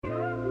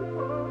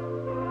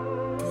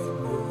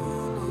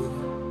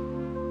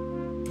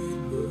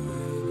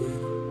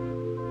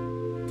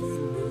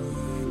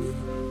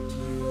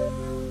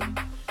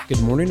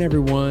Good morning,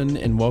 everyone,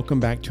 and welcome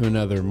back to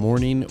another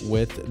Morning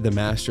with the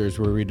Masters,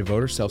 where we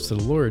devote ourselves to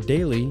the Lord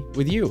daily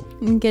with you.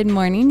 Good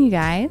morning, you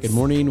guys. Good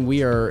morning.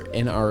 We are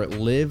in our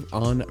Live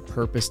on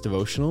Purpose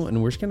devotional,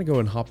 and we're just going to go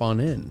and hop on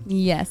in.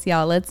 Yes,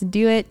 y'all, let's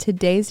do it.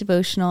 Today's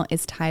devotional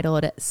is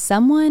titled,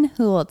 Someone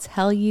Who Will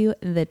Tell You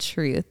the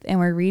Truth, and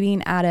we're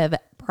reading out of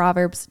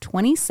Proverbs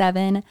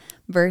 27,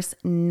 verse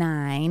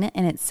 9,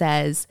 and it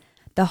says,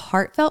 "The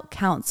heartfelt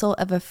counsel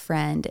of a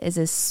friend is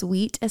as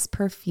sweet as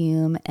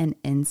perfume and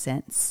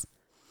incense."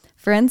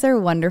 Friends are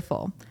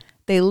wonderful.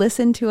 They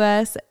listen to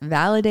us,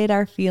 validate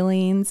our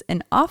feelings,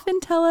 and often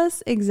tell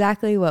us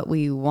exactly what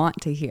we want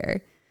to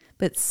hear.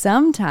 But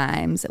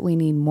sometimes we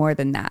need more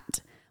than that.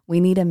 We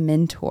need a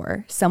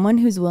mentor, someone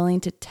who's willing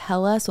to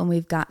tell us when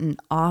we've gotten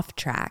off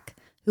track,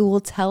 who will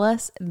tell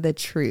us the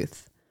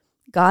truth.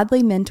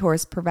 Godly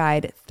mentors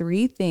provide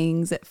three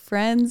things that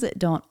friends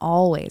don't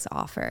always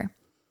offer.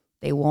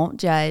 They won't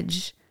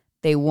judge,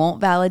 they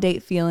won't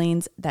validate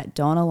feelings that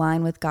don't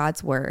align with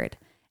God's word,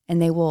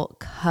 and they will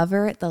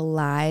cover the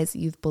lies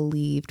you've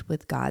believed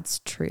with God's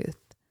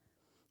truth.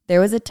 There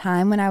was a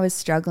time when I was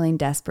struggling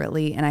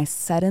desperately, and I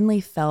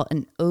suddenly felt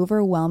an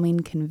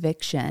overwhelming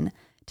conviction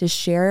to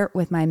share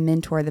with my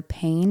mentor the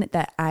pain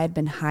that I had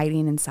been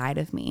hiding inside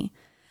of me.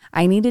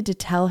 I needed to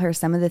tell her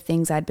some of the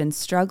things I'd been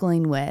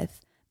struggling with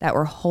that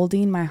were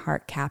holding my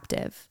heart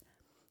captive.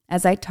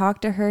 As I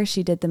talked to her,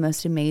 she did the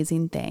most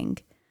amazing thing.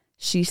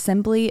 She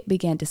simply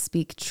began to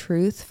speak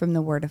truth from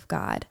the Word of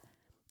God.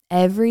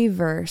 Every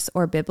verse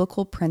or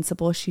biblical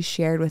principle she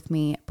shared with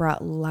me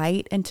brought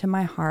light into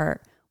my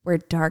heart where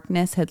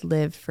darkness had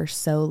lived for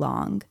so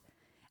long.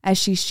 As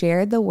she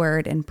shared the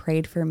Word and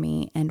prayed for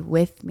me and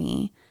with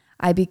me,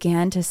 I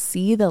began to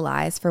see the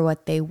lies for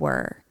what they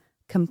were,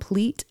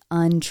 complete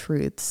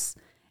untruths.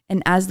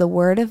 And as the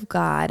Word of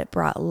God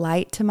brought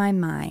light to my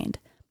mind,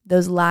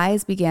 those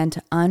lies began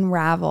to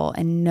unravel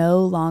and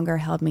no longer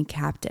held me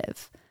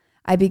captive.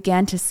 I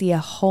began to see a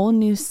whole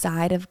new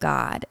side of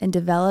God and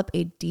develop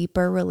a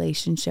deeper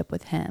relationship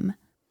with Him.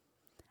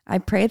 I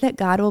pray that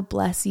God will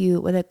bless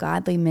you with a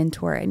godly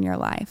mentor in your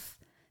life,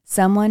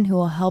 someone who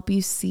will help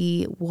you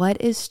see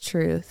what is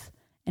truth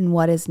and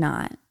what is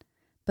not.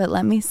 But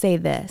let me say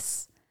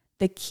this,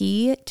 the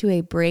key to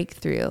a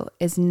breakthrough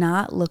is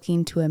not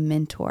looking to a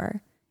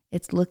mentor,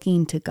 it's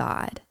looking to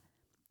God.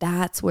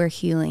 That's where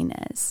healing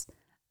is.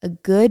 A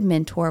good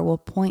mentor will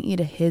point you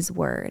to His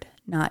word,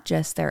 not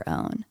just their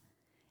own.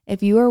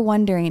 If you are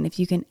wondering if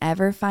you can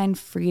ever find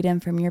freedom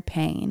from your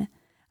pain,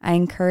 I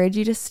encourage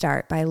you to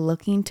start by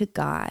looking to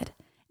God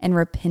and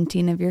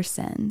repenting of your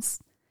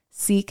sins.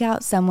 Seek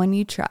out someone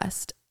you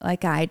trust,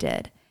 like I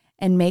did,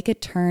 and make a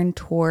turn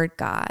toward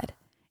God.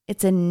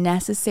 It's a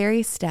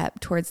necessary step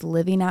towards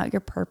living out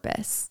your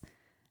purpose.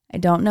 I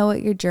don't know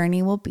what your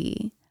journey will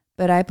be,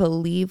 but I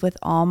believe with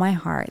all my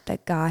heart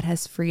that God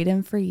has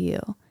freedom for you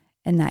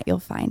and that you'll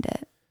find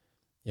it.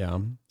 Yeah,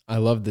 I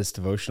love this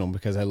devotional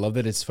because I love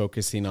that it's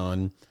focusing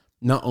on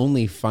not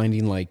only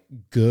finding like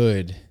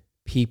good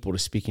people to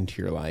speak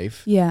into your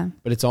life,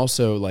 but it's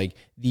also like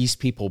these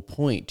people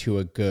point to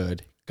a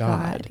good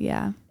God.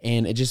 Yeah.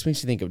 And it just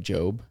makes you think of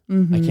Job.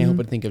 I can't help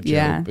but think of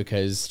Job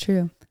because it's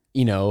true.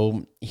 You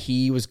know,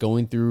 he was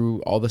going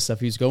through all the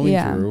stuff he was going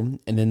through,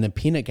 and then the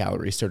peanut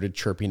gallery started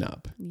chirping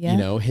up. You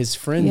know, his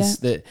friends,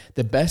 the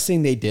best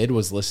thing they did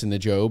was listen to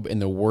Job,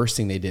 and the worst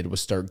thing they did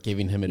was start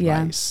giving him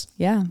advice.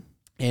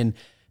 And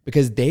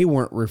because they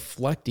weren't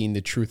reflecting the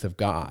truth of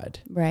God.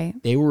 Right.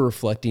 They were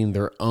reflecting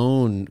their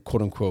own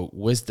quote unquote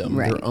wisdom,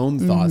 their own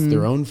thoughts,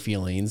 their own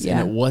feelings. And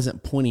it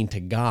wasn't pointing to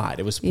God.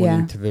 It was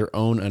pointing to their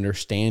own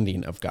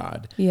understanding of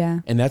God.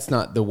 And that's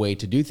not the way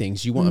to do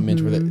things. You want a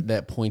mentor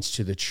that points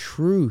to the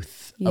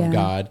truth of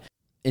God.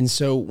 And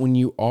so when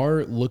you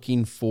are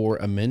looking for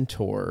a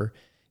mentor,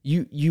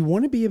 you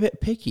want to be a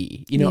bit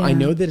picky. You know, I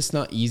know that it's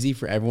not easy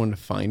for everyone to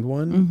find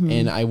one,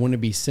 and I want to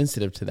be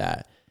sensitive to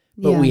that.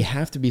 But we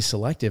have to be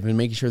selective and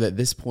making sure that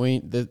this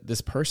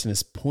person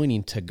is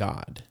pointing to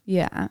God.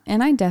 Yeah.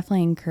 And I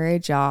definitely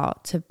encourage y'all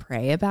to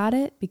pray about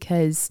it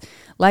because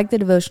like the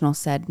devotional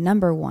said,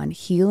 number one,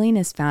 healing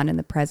is found in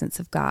the presence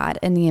of God.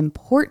 And the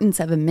importance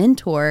of a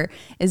mentor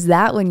is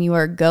that when you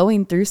are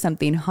going through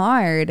something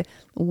hard,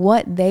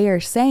 what they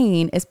are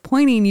saying is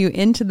pointing you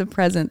into the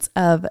presence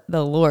of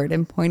the Lord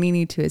and pointing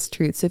you to His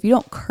truth. So if you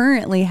don't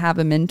currently have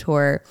a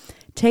mentor,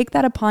 take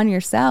that upon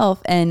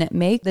yourself and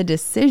make the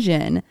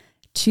decision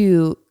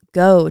to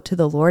go to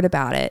the Lord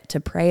about it, to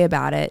pray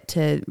about it,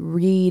 to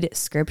read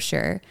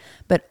scripture,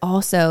 but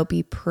also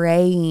be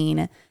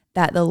praying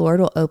that the Lord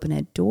will open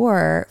a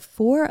door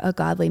for a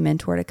godly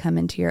mentor to come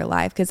into your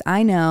life. Because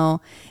I know,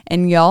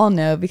 and y'all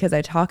know because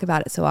I talk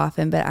about it so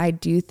often, but I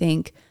do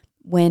think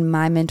when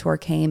my mentor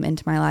came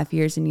into my life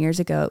years and years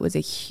ago, it was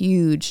a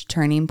huge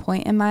turning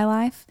point in my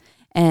life.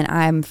 And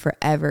I'm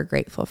forever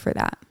grateful for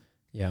that.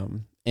 Yeah.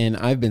 And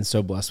I've been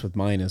so blessed with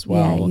mine as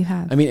well. Yeah, you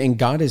have. I mean, and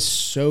God is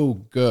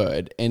so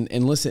good. And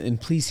listen, and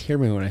please hear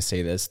me when I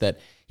say this, that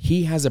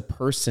He has a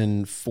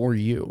person for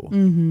you.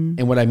 Mm-hmm.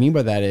 And what I mean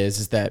by that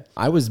is that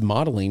I was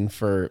modeling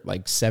for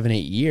like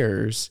 7-8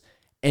 years.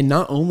 And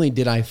not only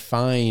did I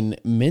find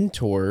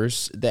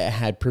mentors that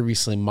had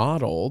previously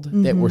modeled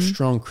that were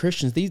strong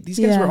Christians, these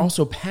guys were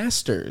also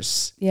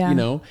pastors, you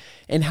know,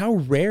 and how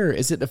rare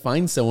is it to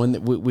find someone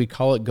that we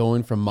call it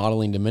going from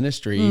modeling to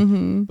ministry,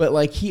 but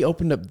like he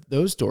opened up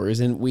those doors,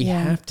 and we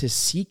have to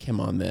seek him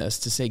on this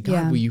to say,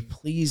 God, will you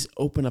please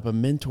open up a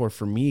mentor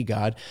for me,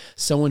 God,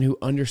 someone who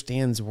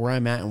understands where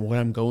I'm at and what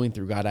I'm going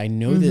through, God. I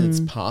know that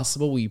it's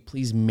possible. Will you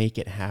please make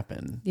it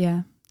happen?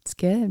 Yeah, it's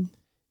good.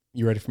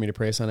 You ready for me to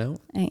pray us on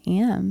out? I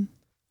am.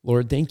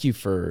 Lord, thank you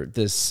for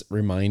this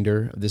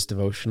reminder of this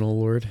devotional,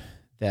 Lord,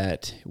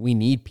 that we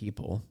need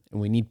people, and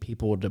we need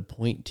people to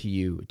point to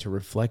you, to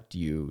reflect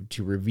you,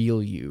 to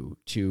reveal you,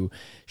 to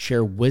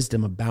share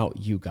wisdom about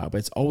you, God. But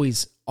it's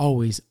always,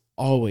 always,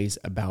 always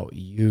about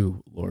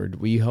you, Lord.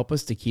 Will you help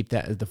us to keep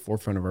that at the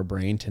forefront of our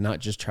brain, to not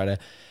just try to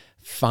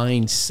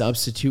find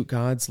substitute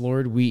gods,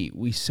 Lord?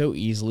 We so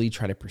easily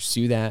try to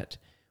pursue that,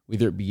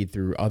 whether it be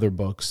through other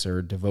books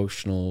or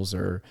devotionals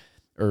or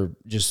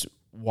just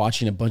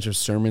watching a bunch of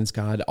sermons,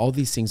 God. All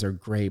these things are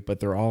great, but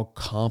they're all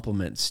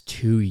compliments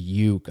to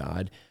you,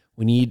 God.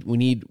 We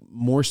need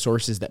more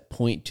sources that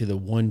point to the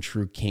one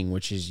true King,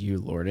 which is you,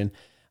 Lord. And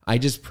I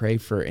just pray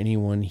for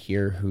anyone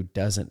here who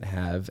doesn't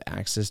have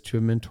access to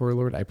a mentor,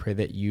 Lord. I pray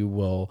that you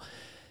will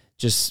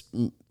just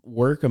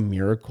work a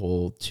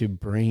miracle to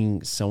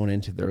bring someone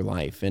into their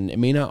life. And it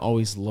may not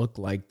always look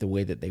like the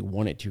way that they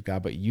want it to,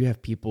 God, but you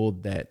have people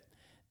that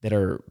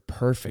are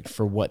perfect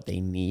for what they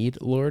need,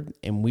 Lord.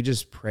 And we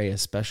just pray a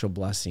special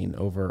blessing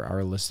over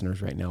our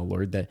listeners right now,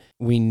 Lord, that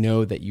we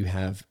know that you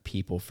have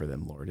people for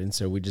them, Lord. And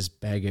so we just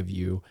beg of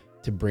you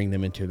to bring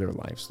them into their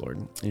lives, Lord.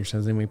 In your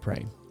son's name we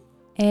pray.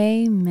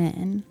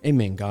 Amen.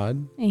 Amen,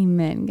 God.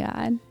 Amen,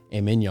 God.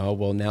 Amen, y'all.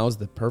 Well, now's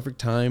the perfect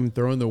time.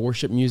 Throw in the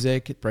worship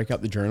music, break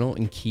out the journal,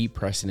 and keep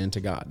pressing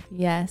into God.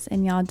 Yes,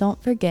 and y'all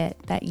don't forget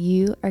that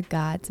you are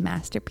God's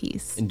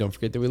masterpiece. And don't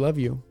forget that we love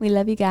you. We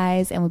love you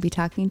guys, and we'll be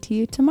talking to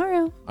you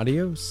tomorrow.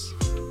 Adios.